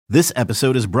This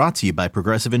episode is brought to you by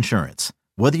Progressive Insurance.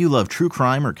 Whether you love true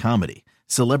crime or comedy,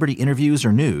 celebrity interviews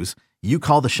or news, you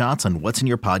call the shots on what's in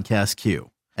your podcast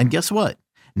queue. And guess what?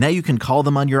 Now you can call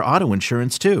them on your auto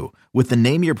insurance too with the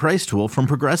Name Your Price tool from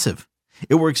Progressive.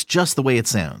 It works just the way it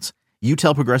sounds. You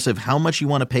tell Progressive how much you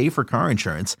want to pay for car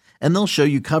insurance, and they'll show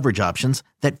you coverage options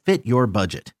that fit your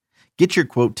budget. Get your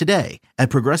quote today at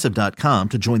Progressive.com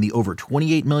to join the over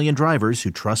 28 million drivers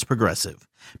who trust Progressive.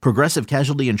 Progressive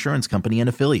Casualty Insurance Company and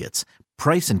Affiliates.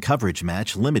 Price and coverage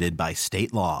match limited by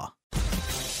state law.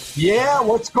 Yeah,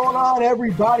 what's going on,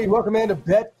 everybody? Welcome into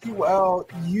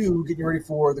BetQLU. Getting ready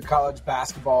for the college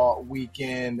basketball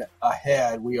weekend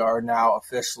ahead. We are now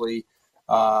officially,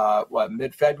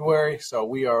 mid-February? So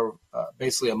we are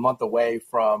basically a month away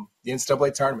from the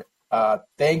NCAA tournament.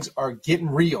 Things are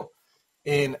getting real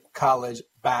in college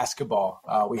basketball.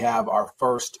 We have our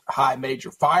first high major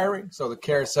firing, so the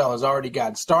carousel has already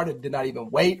gotten started. Did not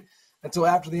even wait until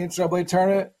after the NCAA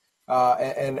tournament.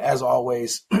 And as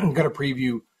always, I'm going to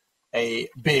preview a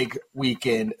big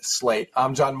weekend slate.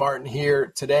 I'm John Martin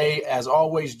here today, as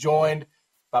always, joined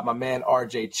by my man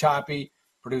RJ Choppy,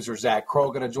 producer Zach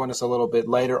Kroll going to join us a little bit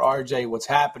later. RJ, what's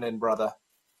happening, brother?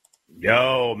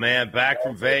 Yo, man, back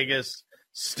from Vegas,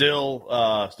 still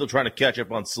trying to catch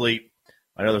up on sleep.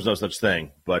 I know there's no such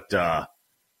thing, but,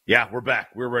 yeah, we're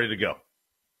back. We're ready to go.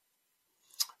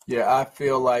 Yeah, I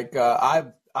feel like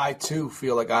I too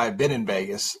feel like I've been in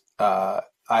Vegas. I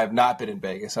have not been in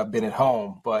Vegas. I've been at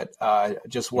home, but I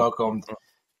just welcomed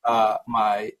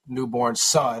my newborn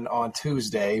son on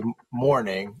Tuesday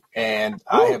morning, and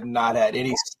I have not had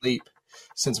any sleep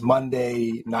since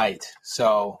Monday night.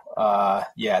 So,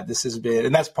 yeah, this has been –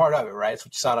 and that's part of it, right? It's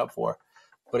what you sign up for.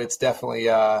 But it's definitely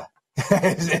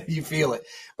you feel it.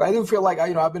 But I do feel like,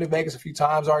 I've been to Vegas a few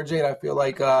times, RJ, and I feel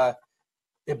like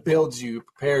it builds you,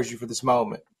 prepares you for this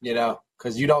moment,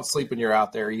 because you don't sleep when you're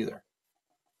out there either.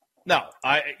 No,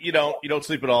 you don't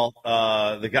sleep at all.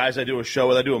 The guys I do a show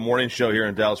with, I do a morning show here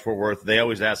in Dallas-Fort Worth. They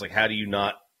always ask, like, how do you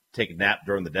not take a nap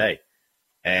during the day?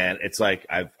 And it's like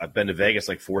I've been to Vegas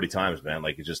like 40 times, man.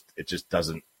 Like it just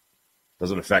doesn't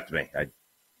affect me.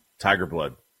 Tiger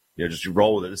blood. Just you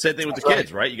roll with it. The same thing with the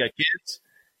kids, right? You got kids.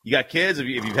 If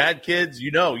you've had kids, you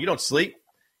don't sleep.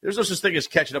 There's no such thing as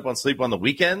catching up on sleep on the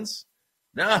weekends.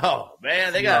 No,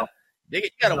 man, you got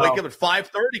to wake up at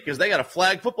 5:30 because they got a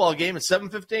flag football game at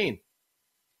 7:15.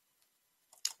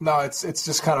 No, it's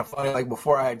just kind of funny. Like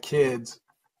before I had kids,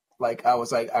 like I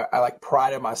was like I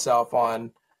prided myself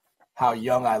on how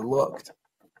young I looked,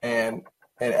 and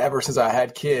ever since I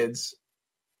had kids,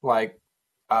 like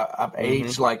I've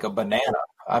aged like a banana.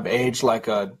 I've aged like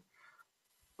an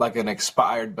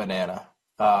expired banana,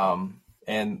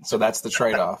 and so that's the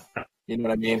trade-off. You know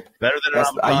what I mean? Better than an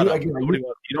avocado.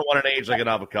 You don't want an age like an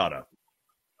avocado.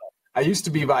 I used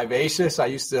to be vivacious. I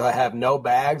used to have no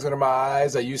bags under my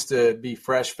eyes. I used to be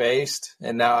fresh-faced,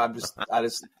 and now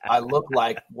I look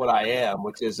like what I am,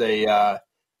 which is a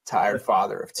tired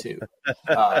father of two.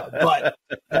 But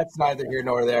that's neither here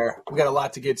nor there. We got a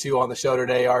lot to get to on the show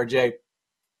today, RJ.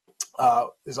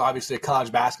 Is obviously a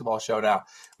college basketball show now.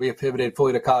 We have pivoted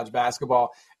fully to college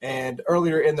basketball. And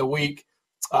earlier in the week,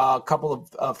 a couple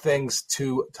of things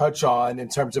to touch on in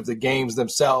terms of the games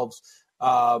themselves.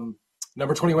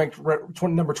 Number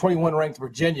 21 ranked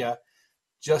Virginia,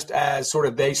 just as sort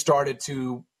of they started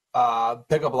to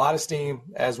pick up a lot of steam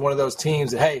as one of those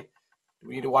teams that, hey,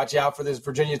 we need to watch out for this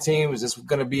Virginia team. Is this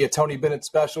going to be a Tony Bennett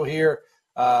special here?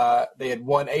 They had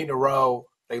won 8 in a row.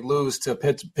 They lose to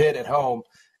Pitt at home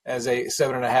as a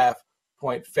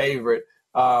 7.5-point favorite.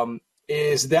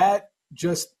 Is that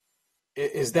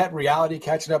reality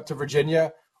catching up to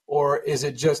Virginia, or is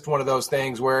it just one of those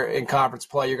things where in conference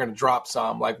play you're going to drop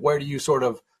some? Like, where do you sort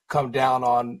of come down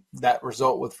on that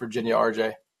result with Virginia,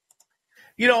 RJ?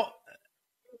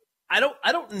 I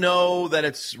don't know that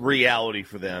it's reality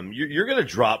for them. You're going to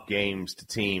drop games to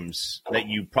teams that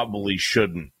you probably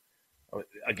shouldn't.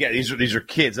 Again, these are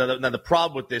kids. Now the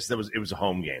problem with this, it was a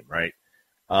home game, right?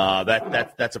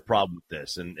 That's a problem with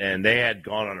this, and they had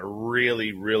gone on a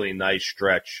really, really nice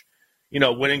stretch,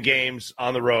 winning games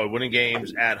on the road, winning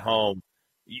games at home.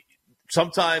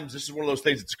 Sometimes this is one of those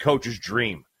things. It's a coach's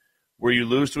dream, where you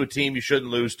lose to a team you shouldn't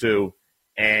lose to,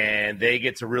 and they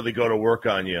get to really go to work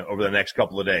on you over the next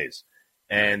couple of days.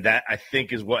 And that, I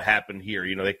think, is what happened here.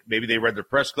 Maybe they read their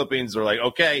press clippings. They're like,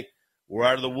 okay, we're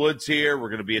out of the woods here. We're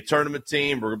going to be a tournament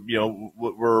team.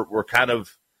 We're kind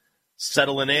of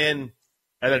settling in.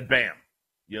 And then, bam,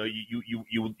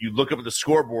 you look up at the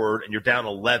scoreboard and you're down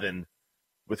 11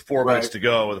 with 4 minutes to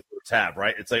go in the first half,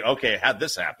 right? It's like, okay, how'd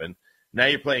this happen? Now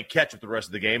you're playing catch up the rest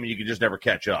of the game, and you can just never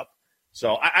catch up.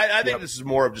 So I think this is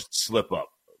more of just a slip up,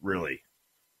 really.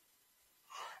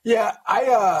 Yeah,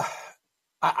 I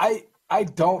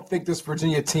don't think this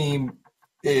Virginia team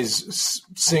is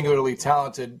singularly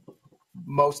talented.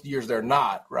 Most years they're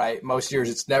not, right? Most years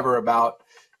it's never about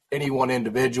any one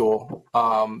individual.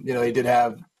 They did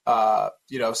have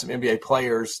some NBA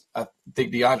players. I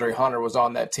think DeAndre Hunter was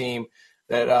on that team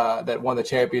that won the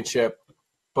championship,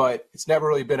 but it's never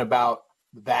really been about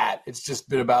that. It's just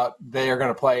been about they are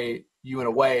going to play you in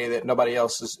a way that nobody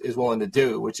else is willing to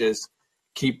do, which is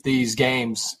keep these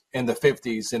games in the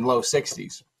 50s and low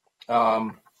 60s.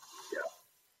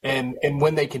 And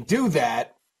when they can do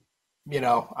that,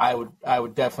 I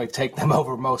would definitely take them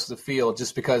over most of the field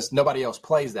just because nobody else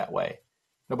plays that way.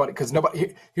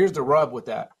 Here's the rub with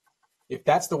that. If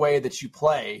that's the way that you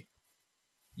play,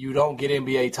 you don't get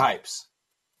NBA types.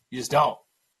 You just don't.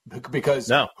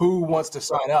 Because Who wants to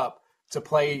sign up to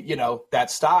play, that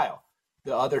style?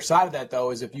 The other side of that,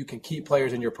 though, is if you can keep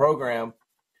players in your program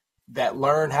that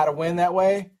learn how to win that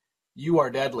way, you are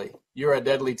deadly. You're a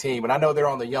deadly team. And I know they're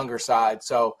on the younger side,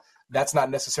 so that's not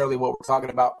necessarily what we're talking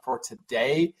about for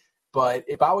today. But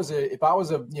if I was a,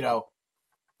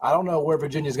 I don't know where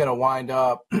Virginia's going to wind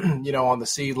up, on the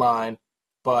seed line,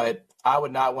 but I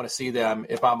would not want to see them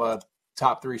if I'm a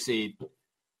top 3 seed.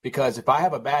 Because if I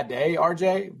have a bad day,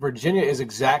 RJ, Virginia is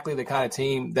exactly the kind of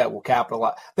team that will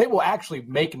capitalize. They will actually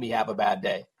make me have a bad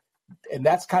day. And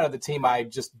that's kind of the team I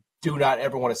just do not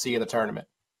ever want to see in the tournament.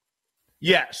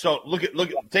 Yeah, so look at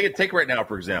take right now,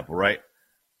 for example, right?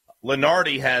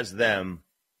 Lenardi has them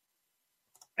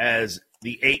as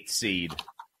the 8th seed,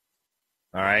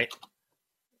 all right,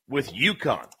 with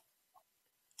UConn.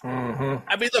 Mm-hmm.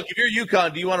 I mean, look, if you're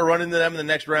UConn, do you want to run into them in the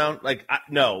next round?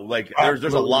 No.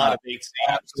 There's a lot of 8 seeds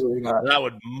Absolutely not. that I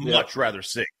would much rather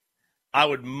see. I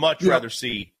would much rather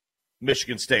see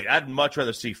Michigan State. I'd much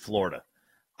rather see Florida.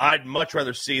 I'd much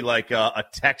rather see a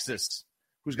Texas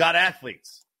who's got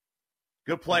athletes,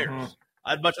 good players. Mm-hmm.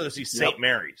 I'd much rather see St.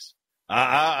 Mary's.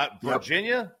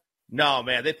 Virginia? No,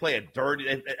 man, they play a dirty.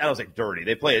 I don't say dirty.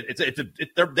 They play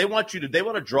it. They want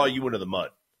to draw you into the mud.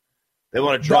 They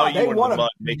want to draw you into the mud.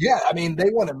 They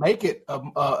want to make it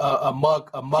a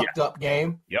mucked up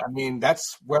game. Yep. I mean,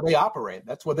 that's where they operate.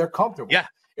 That's where they're comfortable. Yeah,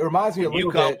 it reminds me a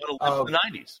little bit of the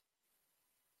 '90s.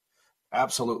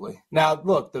 Absolutely. Now,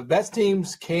 look, the best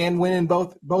teams can win in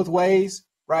both ways,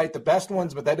 right? The best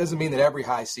ones, but that doesn't mean that every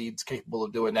high seed's capable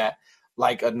of doing that.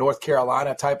 Like a North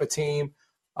Carolina type of team,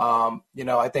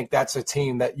 I think that's a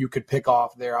team that you could pick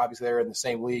off there. Obviously, they're in the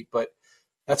same league, but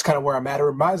that's kind of where I'm at. It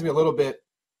reminds me a little bit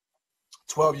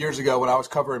 12 years ago when I was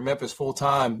covering Memphis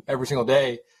full-time every single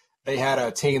day. They had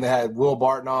a team that had Will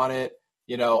Barton on it,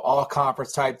 all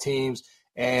conference type teams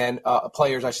and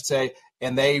players, I should say,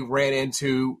 and they ran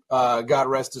into, God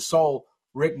rest his soul,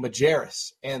 Rick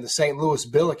Majerus and the St. Louis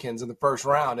Billikens in the first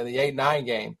round in the 8-9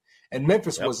 game. And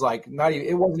Memphis was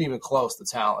it wasn't even close to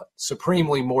talent.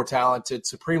 Supremely more talented,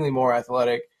 supremely more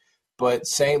athletic. But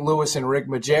St. Louis and Rick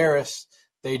Majerus,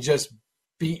 they just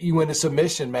beat you into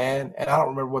submission, man. And I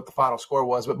don't remember what the final score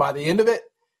was, but by the end of it,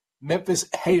 Memphis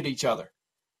hated each other.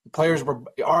 The players were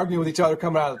arguing with each other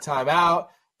coming out of the timeout.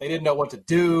 They didn't know what to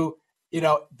do.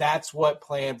 That's what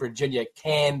playing Virginia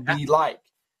can be like.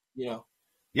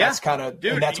 That's kind of,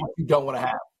 and that's what you don't want to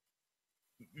have.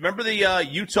 Remember the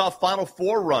Utah Final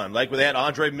Four run, where they had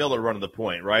Andre Miller running the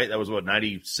point, right? That was,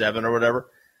 97 or whatever?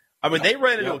 I mean, they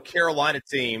ran into a Carolina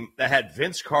team that had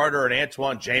Vince Carter and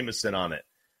Antoine Jameson on it.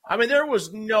 I mean, there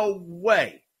was no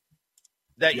way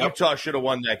that Utah should have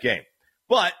won that game.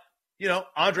 But,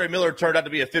 Andre Miller turned out to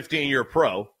be a 15-year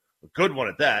pro, a good one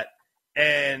at that,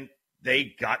 and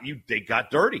they got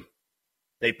dirty.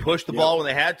 They pushed the ball when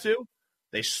they had to.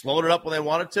 They slowed it up when they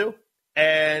wanted to,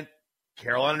 and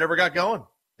Carolina never got going.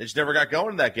 They just never got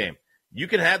going in that game. You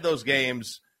can have those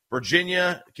games.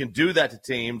 Virginia can do that to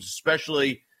teams,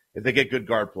 especially if they get good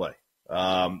guard play.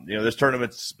 This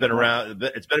tournament's been around.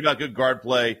 It's been about good guard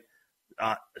play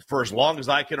for as long as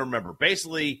I can remember.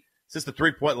 Basically, since the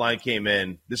three-point line came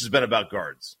in, this has been about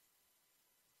guards.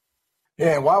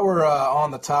 Yeah, and while we're on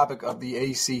the topic of the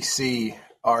ACC,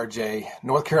 RJ,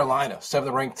 North Carolina,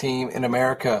 7th-ranked team in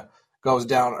America, goes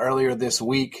down earlier this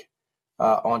week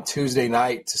on Tuesday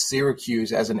night to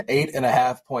Syracuse as an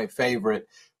 8.5-point favorite.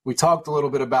 We talked a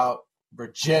little bit about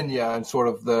Virginia and sort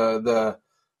of the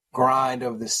grind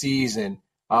of the season.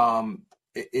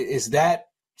 Is that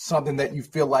something that you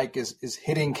feel like is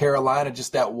hitting Carolina,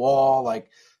 just that wall? Like,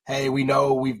 hey, we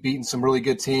know we've beaten some really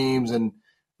good teams and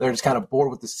they're just kind of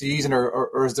bored with the season,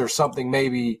 or is there something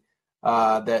maybe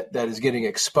that is getting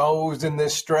exposed in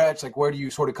this stretch? Like, where do you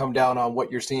sort of come down on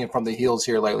what you're seeing from the heels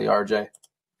here lately, RJ?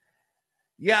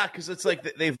 Yeah, because it's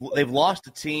like they've lost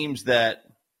to teams that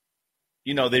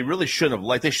they really shouldn't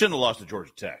have. They shouldn't have lost to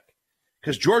Georgia Tech,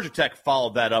 because Georgia Tech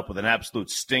followed that up with an absolute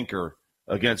stinker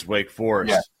against Wake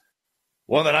Forest. Yeah.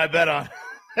 One that I bet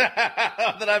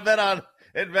on.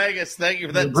 In Vegas. Thank you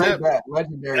for that tip. Bet.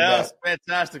 Legendary bet.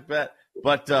 Fantastic bet.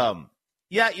 But,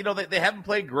 they haven't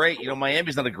played great.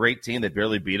 Miami's not a great team. They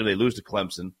barely beat them. They lose to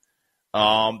Clemson.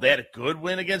 They had a good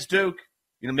win against Duke.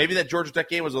 Maybe that Georgia Tech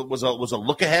game was a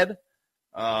look ahead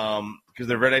because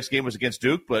their very next game was against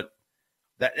Duke. But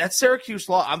that Syracuse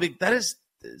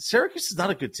Syracuse is not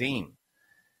a good team.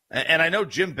 And I know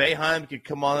Jim Boeheim could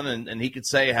come on and he could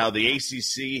say how the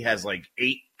ACC has like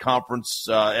 8 conference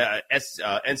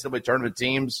NCAA tournament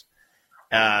teams.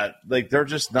 They're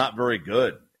just not very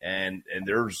good, and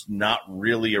there's not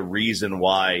really a reason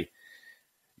why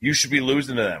you should be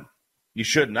losing to them. You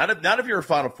shouldn't. Not if you're a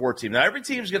Final Four team. Now every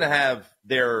team's going to have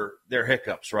their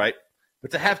hiccups, right?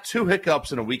 But to have 2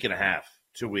 hiccups in a week and a half,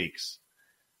 2 weeks,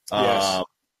 yes.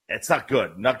 It's not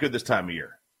good. Not good this time of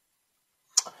year.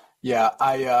 Yeah,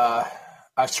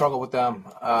 I struggle with them.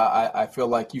 I feel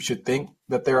like you should think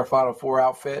that they're a Final Four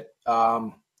outfit,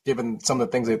 given some of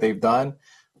the things that they've done,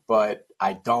 but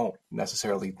I don't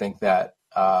necessarily think that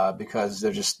because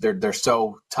they're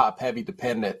so top heavy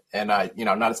dependent, and I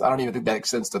don't even think that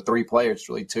extends to 3 players,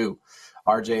 really 2,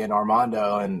 RJ and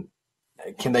Armando, and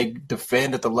can they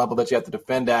defend at the level that you have to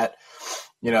defend at,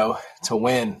 to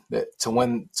win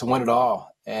it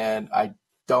all? And I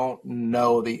don't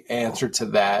know the answer to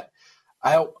that.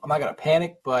 I'm not going to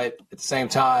panic, but at the same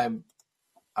time,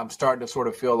 I'm starting to sort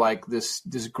of feel like this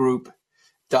group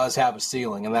does have a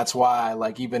ceiling, and that's why,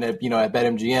 like, even at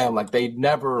BetMGM, like they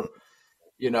never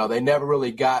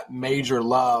really got major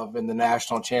love in the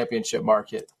national championship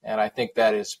market, and I think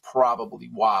that is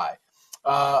probably why.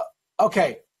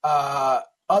 Okay,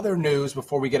 other news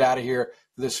before we get out of here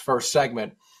for this first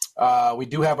segment, we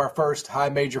do have our first high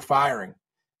major firing,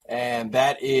 and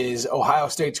that is Ohio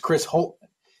State's Chris Holtman.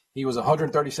 He was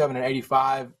 137 and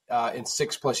 85 in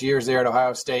 6+ years there at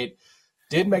Ohio State.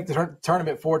 Did make the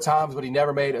tournament 4 times, but he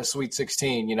never made a Sweet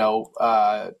 16.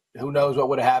 Who knows what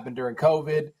would have happened during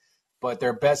COVID? But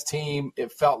their best team,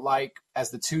 it felt like,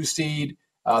 as the 2 seed,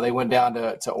 they went down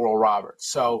to Oral Roberts.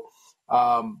 So,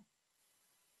 in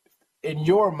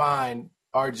your mind,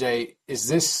 RJ, is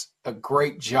this a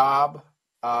great job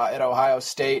at Ohio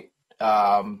State?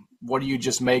 What do you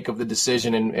just make of the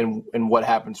decision and what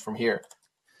happens from here?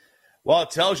 Well,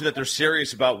 it tells you that they're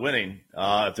serious about winning.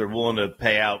 If they're willing to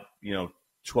pay out, $12,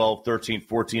 $13,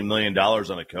 $14 million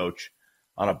on a coach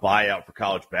on a buyout for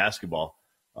college basketball,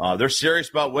 they're serious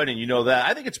about winning. You know that.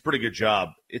 I think it's a pretty good job.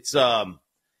 It's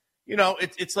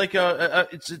it's like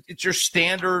it's your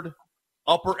standard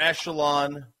upper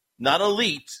echelon, not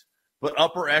elite, but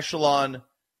upper echelon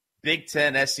Big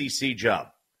Ten SEC job.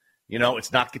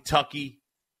 It's not Kentucky.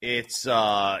 It's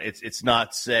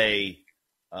not, say,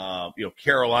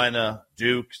 Carolina,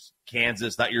 Duke,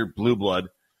 Kansas, not your blue blood,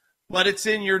 but it's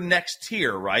in your next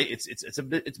tier, right?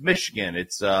 It's Michigan.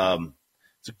 It's a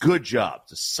good job.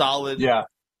 It's a solid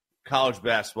college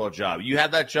basketball job. You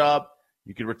have that job,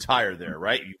 you can retire there,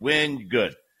 right? You win, you're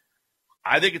good.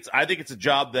 I think it's a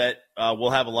job that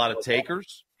will have a lot of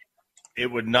takers.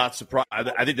 It would not surprise.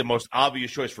 I think the most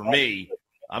obvious choice for me,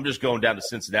 I'm just going down to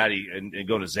Cincinnati and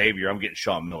going to Xavier. I'm getting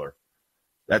Sean Miller.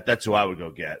 That's who I would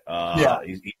go get.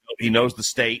 He knows the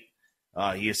state.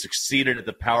 He has succeeded at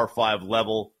the Power 5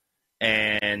 level,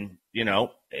 and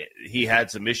he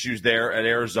had some issues there at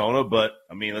Arizona. But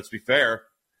I mean, let's be fair;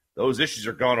 those issues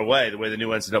are gone away. The way the new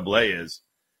NCAA is,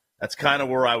 that's kind of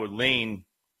where I would lean.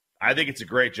 I think it's a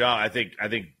great job. I think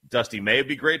Dusty May would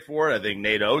be great for it. I think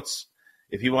Nate Oates,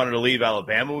 if he wanted to leave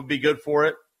Alabama, would be good for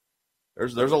it.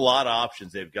 There's a lot of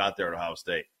options they've got there at Ohio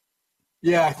State.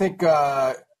 Yeah, I think.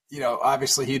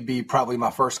 Obviously he'd be probably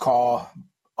my first call.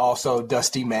 Also,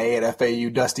 Dusty May at FAU.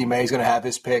 Dusty May is going to have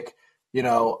his pick,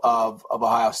 of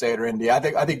Ohio State or Indy. I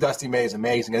think Dusty May is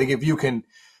amazing. I think if you can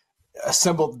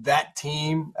assemble that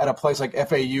team at a place like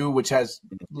FAU, which has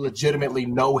legitimately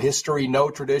no history, no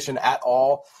tradition at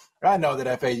all. I know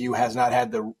that FAU has not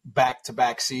had the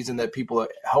back-to-back season that people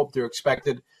hoped or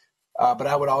expected. But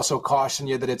I would also caution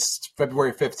you that it's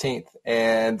February 15th,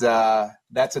 and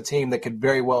that's a team that could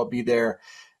very well be there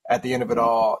at the end of it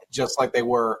all, just like they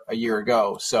were a year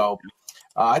ago. So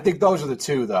I think those are the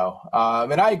 2, though.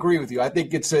 And I agree with you. I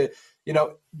think it's the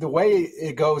way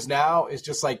it goes now is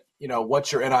just like,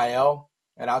 what's your NIL?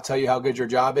 And I'll tell you how good your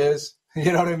job is.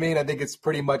 You know what I mean? I think it's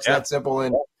pretty much that simple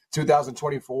in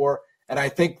 2024. And I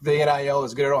think the NIL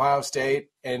is good at Ohio State.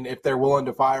 And if they're willing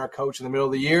to fire a coach in the middle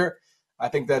of the year, I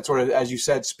think that sort of, as you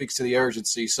said, speaks to the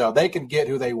urgency. So they can get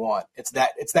who they want. It's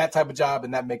that type of job,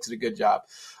 and that makes it a good job.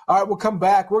 All right, we'll come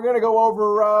back. We're going to go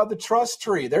over the trust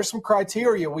tree. There's some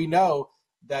criteria we know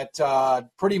that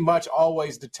pretty much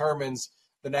always determines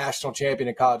the national champion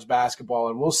in college basketball,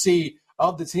 and we'll see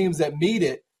of the teams that meet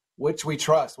it, which we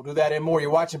trust. We'll do that and more. You're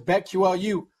watching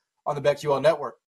BetQLU on the BetQL Network.